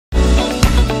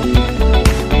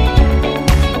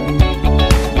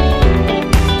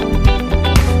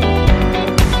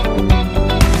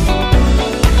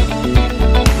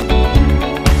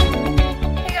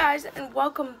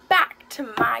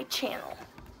channel.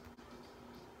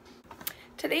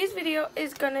 Today's video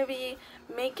is going to be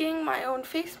making my own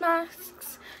face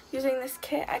masks using this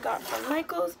kit I got from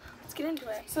Michael's. Let's get into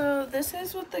it. So this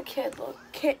is what the kit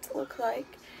look like.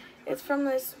 It's from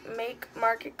this Make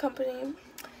Market company.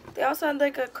 They also had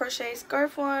like a crochet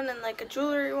scarf one and like a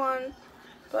jewelry one,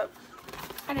 but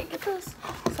I didn't get those,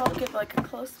 so I'll give like a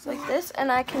close like this,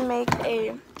 and I can make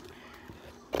a,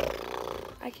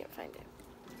 I can't find it.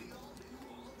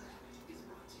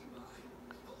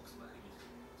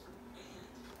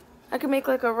 I could make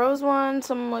like a rose one,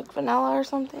 some like vanilla or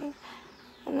something,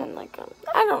 and then like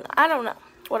I don't know,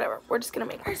 whatever. We're just gonna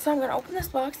make it. So I'm gonna open this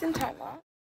box in time lapse.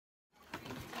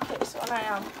 Okay, so when I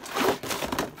am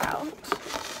out,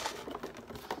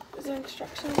 is there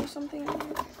instructions or something in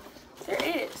here? There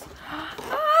is.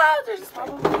 Ah, there's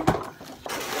probably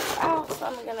out. So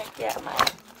I'm gonna get my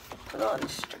little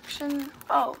instruction.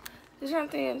 Oh, these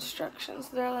aren't the instructions.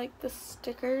 They're like the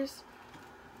stickers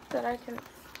that I can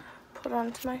put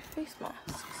onto my face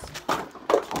masks.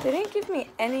 They didn't give me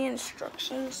any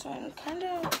instructions, so I kind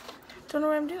of don't know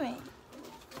what I'm doing.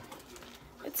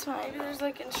 It's fine. Maybe there's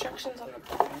like instructions on the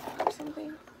back or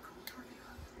something.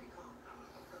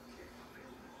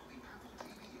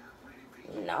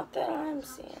 Not that I'm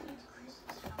seeing.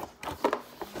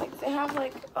 Like they have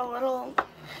like a little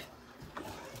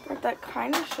that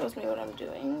kind of shows me what I'm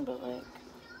doing, but like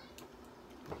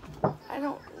I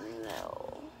don't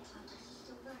know.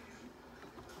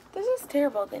 This is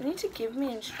terrible. They need to give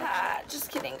me instructions. Ah, just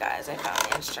kidding, guys. I found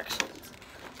the instructions.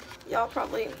 Y'all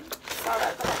probably saw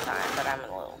that the whole time, but I'm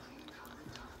a little...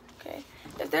 Okay.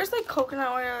 If there's like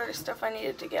coconut oil or stuff I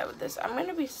needed to get with this, I'm going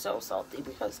to be so salty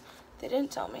because they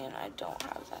didn't tell me and I don't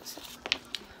have that stuff.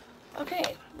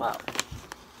 Okay, well.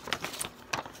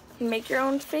 Make your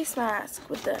own face mask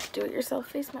with the do-it-yourself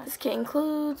face mask. This kit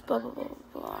includes blah, blah, blah,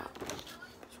 blah.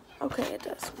 Okay, it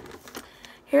does.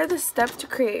 Here are the steps to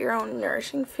create your own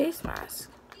nourishing face mask.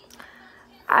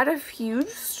 Add a few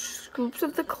scoops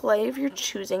of the clay of your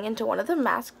choosing into one of the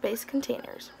mask-based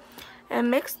containers and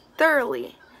mix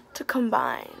thoroughly to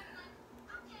combine.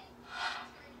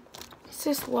 Is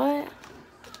this what?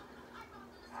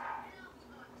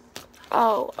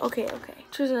 Oh, okay.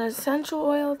 Choose an essential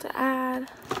oil to add.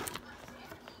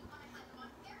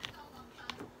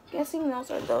 Guessing those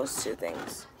are those two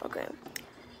things. Okay.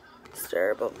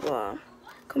 Stir, blah, blah.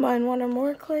 Combine one or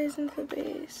more clays into the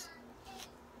base.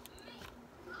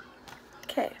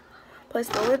 Okay. Place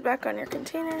the lid back on your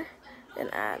container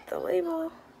and add the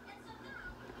label.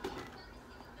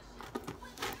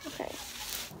 Okay.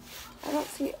 I don't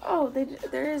see. Oh,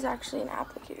 there is actually an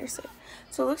applicator set.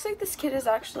 So it looks like this kit is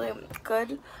actually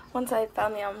good once I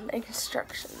found the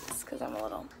instructions, because I'm a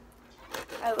little.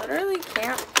 I literally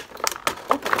can't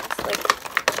open this. Like.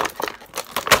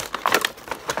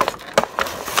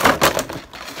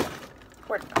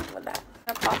 We're done with that.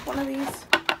 I'm gonna pop one of these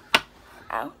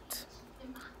out.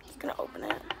 Just gonna open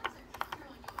it.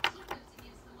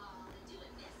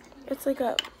 It's like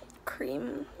a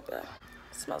cream. Ugh.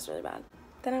 It smells really bad.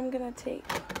 Then I'm gonna take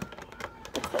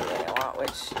the clay that I want,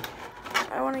 which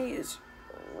I want to use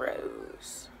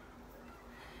rose.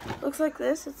 Looks like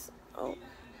this. It's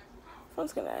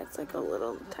it's like a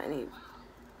little tiny.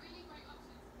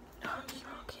 Oh, you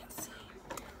can't see.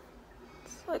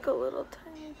 It's like a little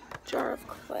tiny jar of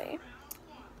clay.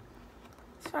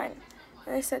 It's fine.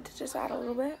 And they said to just add a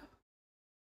little bit.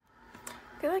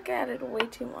 I feel like I added way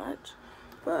too much,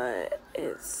 but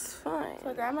it's fine. So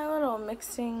I grabbed my little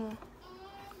mixing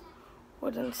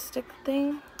wooden stick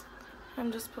thing.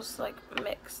 I'm just supposed to like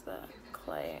mix the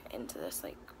clay into this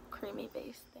like creamy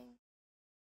base thing.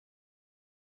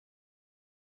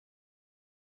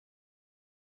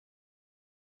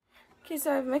 Okay,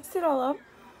 so I've mixed it all up.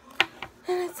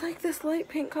 And it's like this light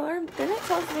pink color. Then it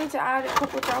tells me to add a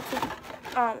couple drops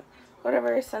of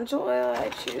whatever essential oil I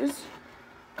choose.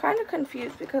 Kind of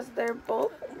confused because they're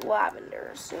both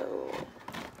lavender. So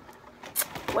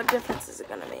what difference is it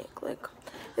gonna make? Like,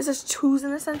 is this choose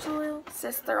an essential oil?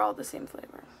 Since they're all the same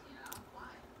flavor.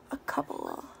 A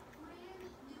couple.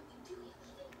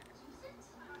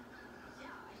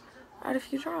 Add a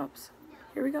few drops.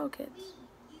 Here we go, kids.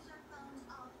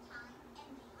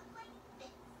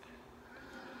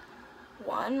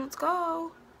 One, let's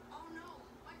go.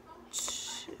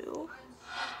 2,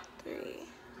 3,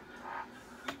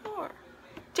 4.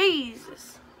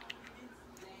 Jesus.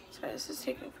 Sorry, this is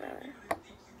taking forever.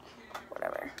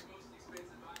 Whatever.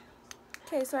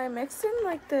 Okay, so I mixed in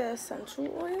like the essential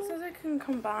oil. It says I can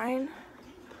combine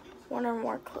one or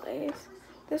more clays.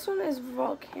 This one is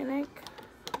volcanic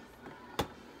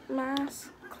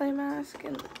mask, clay mask,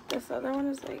 and this other one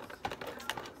is like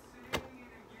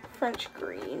French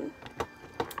green.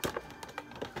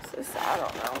 This, I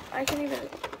don't know. I can even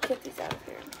get these out of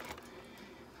here.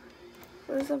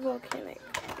 What is a volcanic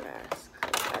mask?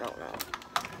 I don't know.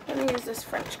 I'm gonna use this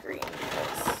French green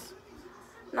because,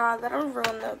 nah, that'll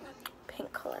ruin the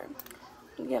pink color.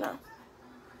 I'm gonna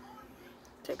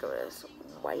take over this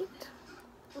white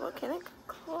volcanic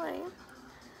clay.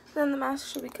 Then the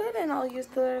mask should be good, and I'll use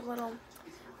the little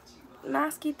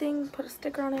masky thing, put a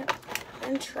sticker on it,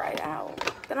 and try it out.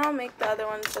 Then I'll make the other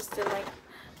ones just in like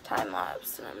time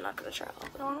lapse, and I'm not gonna try all.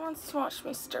 No one wants to watch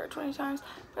me stir 20 times,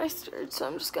 but I stirred, so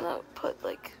I'm just gonna put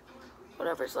like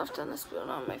whatever's left on the spoon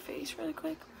on my face really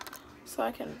quick, so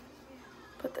I can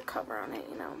put the cover on it,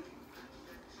 you know.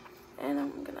 And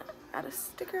I'm gonna add a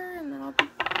sticker, and then I'll be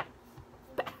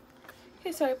back.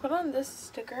 Okay, so I put on this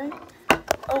sticker.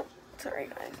 Oh, sorry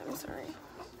guys, I'm sorry.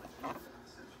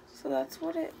 So that's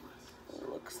what it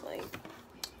looks like.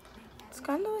 It's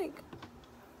kind of like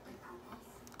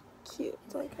cute.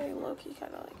 It's like I low-key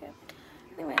kind of like it.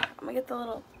 Anyway, I'm gonna get the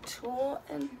little tool,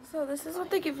 and so this is what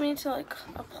they give me to like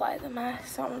apply the mask.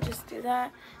 So I'm gonna just do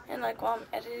that, and like while I'm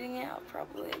editing it, I'll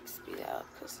probably like speed it up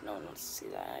because no one wants to see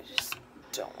that. I just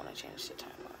don't want to change the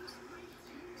time lapse.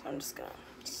 So I'm just gonna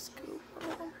scoop a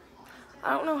little. I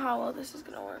don't know how well this is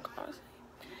gonna work, honestly.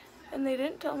 And they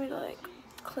didn't tell me to like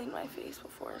clean my face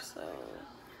before, so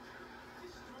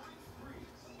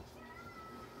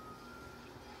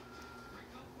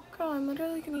girl, I'm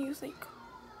literally gonna use like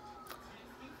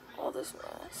all this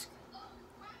mask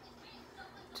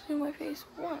to do my face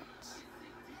once.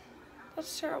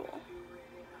 That's terrible.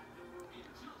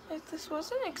 Like, this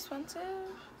wasn't expensive,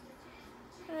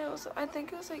 and it was, I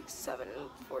think it was like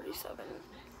 $7.47.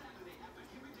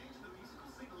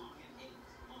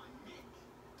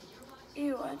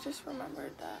 Ew, I just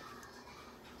remembered that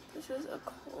this is a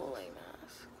clay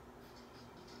mask.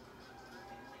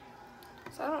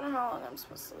 So I don't know how long I'm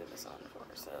supposed to leave this on for,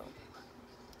 so.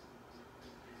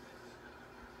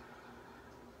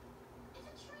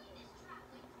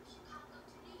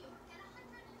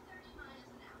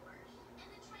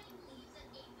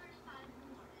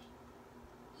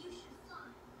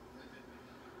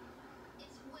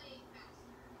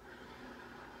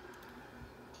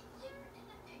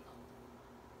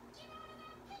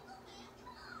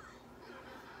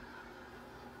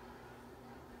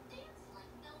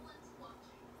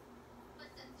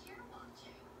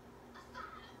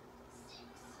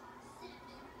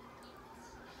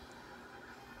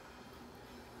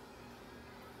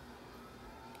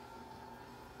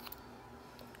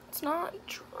 It's not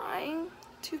drying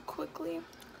too quickly,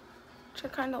 which I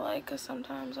kind of like, because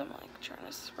sometimes I'm like trying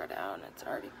to spread out and it's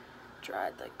already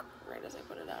dried like right as I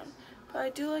put it down. But I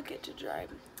do like it to dry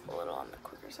a little on the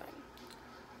quicker side.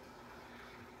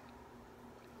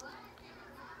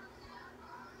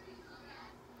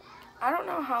 I don't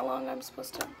know how long I'm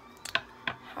supposed to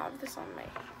have this on my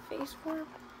face for,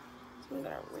 so I'm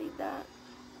gonna read that.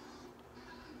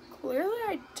 Clearly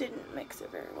I didn't mix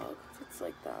it very well because it's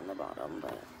like that on the bottom,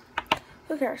 but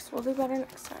who cares? We'll do better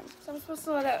next time. So I'm supposed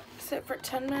to let it sit for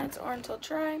 10 minutes or until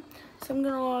dry. So I'm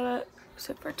gonna let it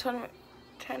sit for 10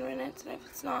 minutes, and if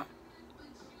it's not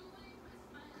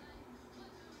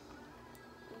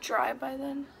dry by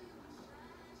then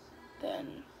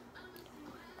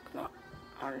not,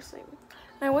 honestly.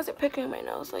 And I wasn't picking my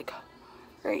nose, like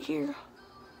right here.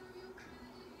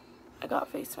 I got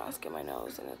face mask in my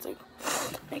nose, and it's like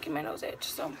making my nose itch.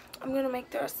 So I'm gonna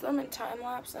make the rest of them in time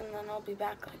lapse, and then I'll be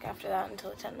back like after that until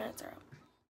the 10 minutes are up.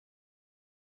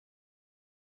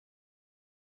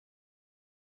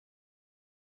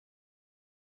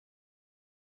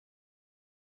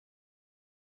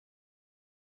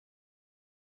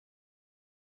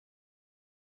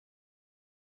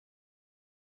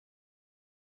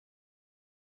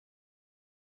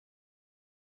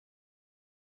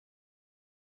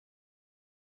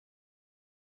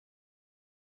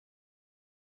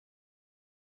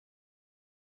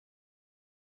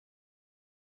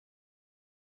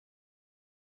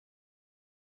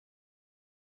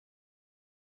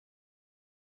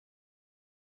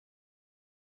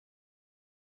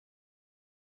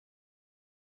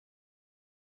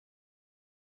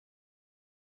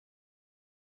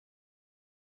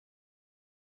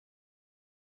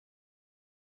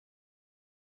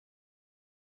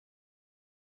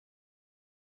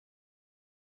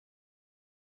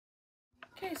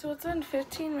 Okay, so it's been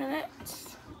 15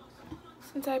 minutes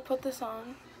since I put this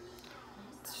on.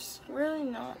 It's just really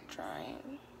not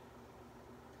drying.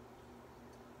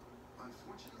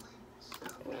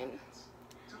 I mean,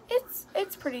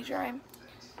 it's pretty dry.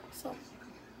 So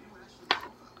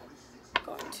I'm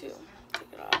going to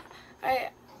take it off. I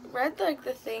read like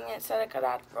the thing, it said I could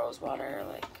add rose water or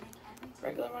like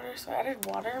regular water, so I added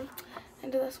water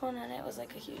into this one and it was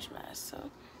like a huge mess,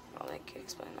 so I'll like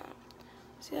explain that.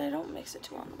 See, I don't mix it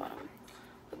too on the bottom.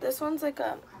 But this one's like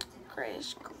a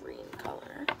grayish green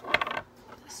color.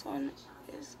 This one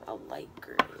is a light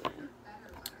green.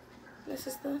 This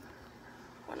is the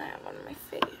one I have on my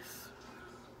face.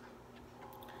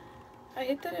 I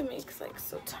hate that it makes like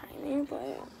so tiny, but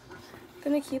I'm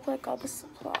gonna keep like all the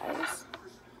supplies.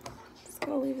 Just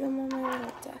gonna leave them on my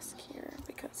little desk here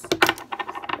because,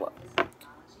 whoa,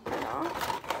 no.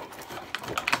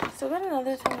 Still got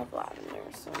another ton of lavender,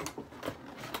 so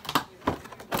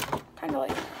kind of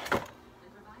like that.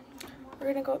 We're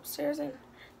gonna go upstairs and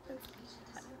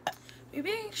me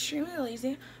being extremely lazy,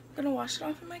 I'm gonna wash it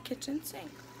off in my kitchen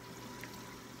sink.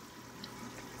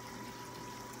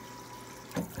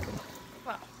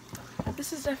 Wow,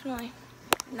 this is definitely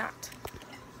not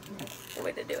the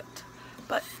way to do it,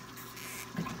 but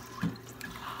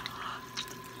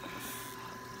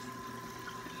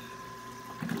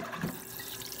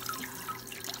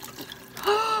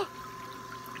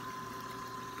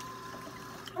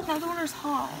another water's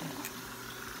hot.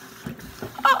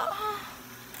 Oh.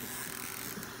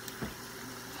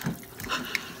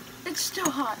 It's still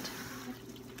hot.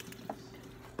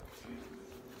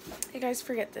 Hey guys,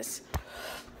 forget this.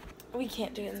 We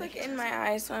can't do it. It's like in my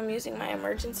eyes, so I'm using my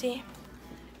emergency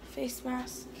face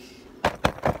mask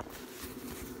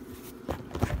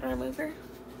remover.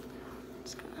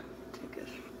 Just gonna take this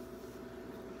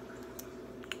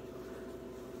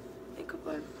makeup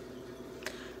on.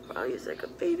 I'll use like a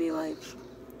baby wipe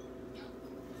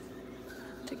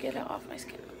to get it off my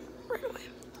skin right away.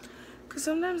 Because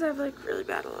sometimes I have like really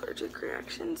bad allergic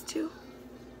reactions to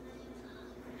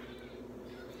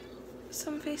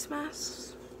some face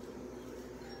masks.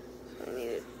 I need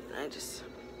it.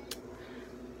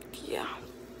 Yeah.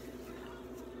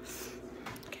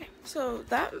 Okay, so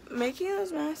that making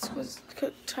those masks was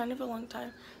kind of a long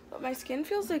time, but my skin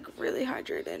feels like really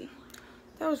hydrated.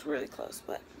 That was really close,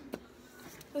 but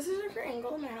this is a different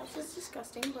angle. My house is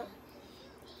disgusting, but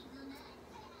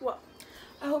well,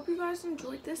 I hope you guys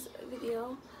enjoyed this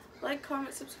video. Like,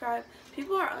 comment, subscribe.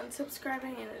 People are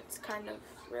unsubscribing and it's kind of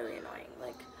really annoying.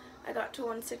 Like, I got to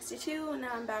 162 and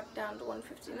now I'm back down to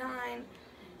 159,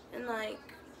 and like,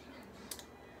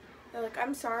 they're like,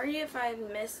 I'm sorry if I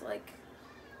miss like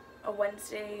a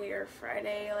Wednesday or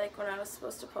Friday, like when I was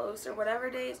supposed to post, or whatever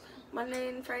days, Monday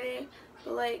and Friday,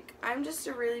 but like, I'm just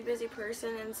a really busy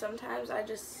person and sometimes I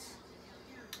just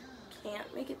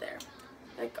can't make it there.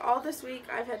 Like, all this week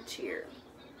I've had cheer,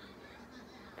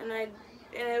 and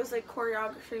it was like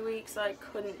choreography week, so I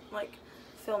couldn't like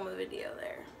film a video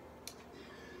there.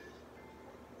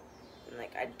 And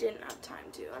like, I didn't have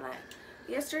time to, and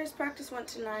yesterday's practice went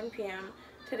to 9 p.m.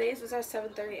 Today's was at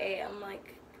 7:30 a.m.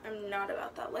 Like, I'm not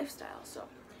about that lifestyle, so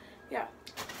yeah.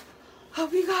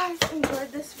 Hope you guys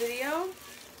enjoyed this video,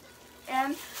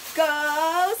 and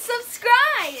go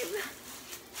subscribe!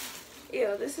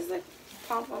 Ew, this is like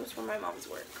pom-poms from my mom's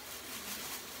work.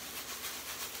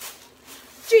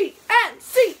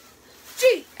 GNC!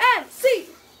 GNC!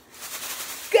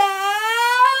 Go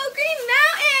Green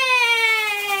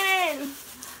Mountain!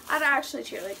 I'd actually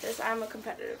cheer like this. I'm a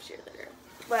competitive cheerleader.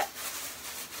 But,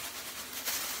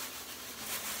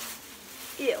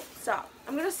 ew, stop.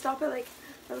 I'm gonna stop it like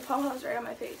when the pom-pom's right on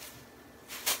my face.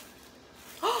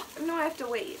 Oh, no, I have to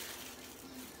wave.